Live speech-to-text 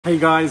Hey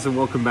guys, and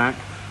welcome back.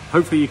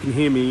 Hopefully you can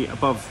hear me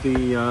above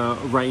the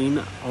rain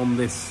on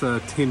this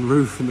tin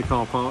roof in the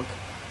car park.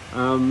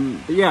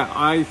 But yeah,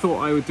 I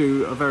thought I would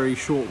do a very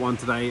short one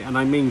today, and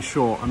I mean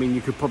short. I mean, you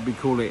could probably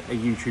call it a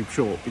YouTube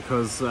short,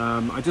 because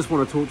I just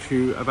want to talk to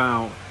you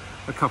about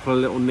a couple of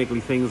little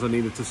niggly things I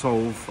needed to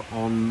solve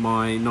on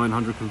my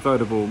 900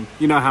 convertible.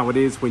 You know how it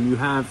is when you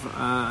have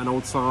an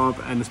old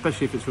Saab, and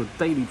especially if it's your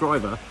daily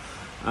driver.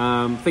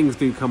 Things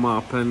do come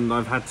up, and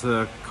I've had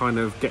to kind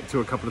of get to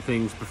a couple of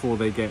things before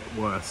they get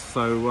worse.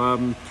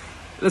 So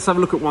let's have a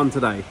look at one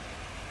today.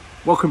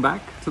 Welcome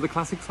back to the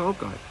Classic Saab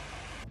Guy.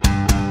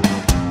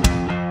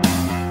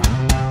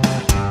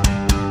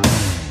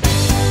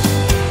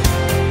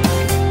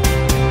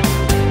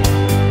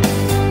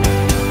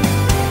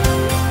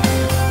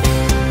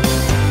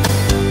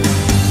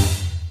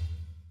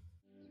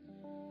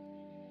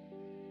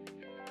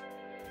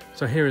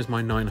 So here is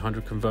my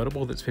 900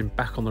 convertible that's been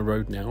back on the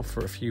road now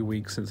for a few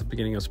weeks since the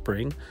beginning of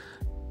spring.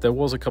 There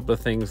was a couple of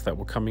things that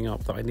were coming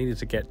up that I needed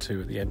to get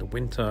to at the end of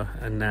winter,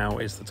 and now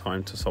is the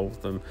time to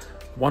solve them.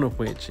 One of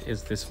which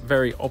is this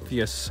very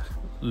obvious,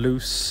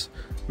 loose,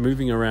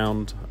 moving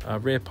around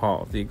rear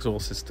part of the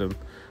exhaust system.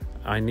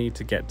 I need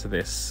to get to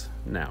this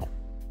now.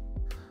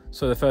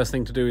 So the first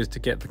thing to do is to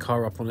get the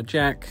car up on the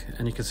jack,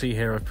 and you can see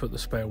here I've put the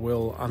spare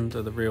wheel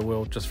under the rear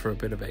wheel just for a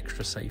bit of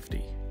extra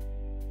safety.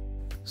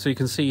 So you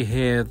can see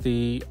here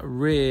the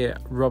rear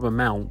rubber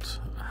mount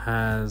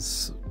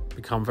has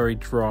become very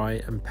dry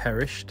and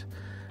perished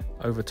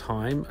over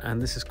time,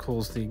 and this has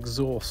caused the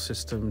exhaust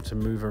system to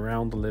move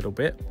around a little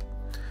bit.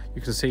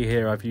 You can see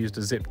here I've used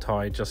a zip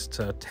tie just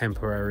to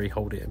temporarily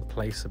hold it in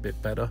place a bit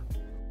better.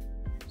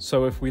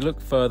 So if we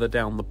look further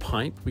down the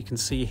pipe, we can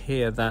see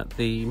here that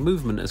the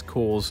movement has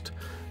caused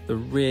the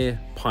rear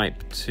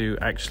pipe to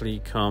actually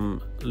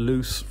come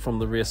loose from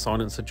the rear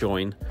silencer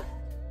join.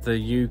 The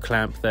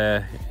U-clamp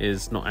there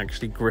is not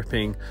actually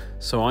gripping,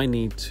 so I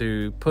need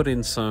to put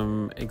in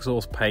some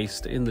exhaust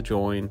paste in the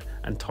join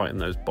and tighten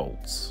those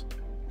bolts.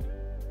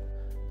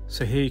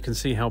 So here you can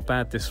see how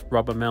bad this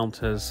rubber mount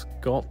has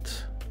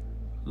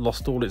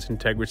lost all its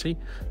integrity,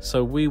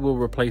 so we will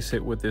replace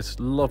it with this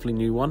lovely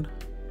new one.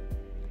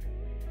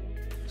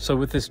 So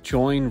with this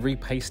join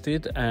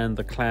repasted and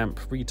the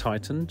clamp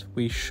retightened,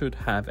 we should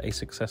have a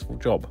successful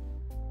job.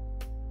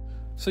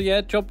 So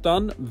yeah, job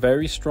done,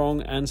 very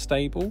strong and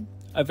stable.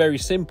 A very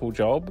simple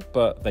job,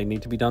 but they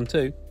need to be done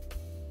too.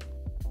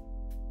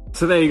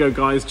 So there you go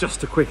guys,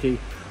 just a quickie.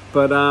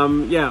 But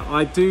yeah,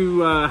 I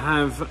do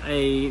have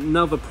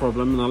another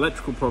problem, an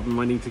electrical problem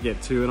I need to get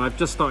to, and I've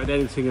just started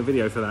editing a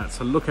video for that,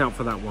 so look out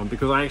for that one,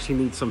 because I actually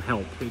need some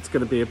help. It's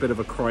going to be a bit of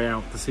a cry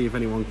out to see if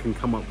anyone can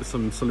come up with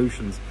some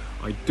solutions.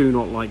 I do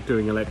not like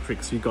doing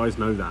electric, so you guys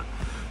know that.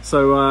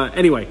 So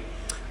anyway,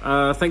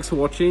 thanks for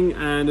watching,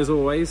 and as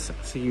always,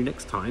 see you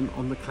next time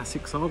on the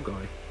Classic Saab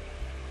Guy.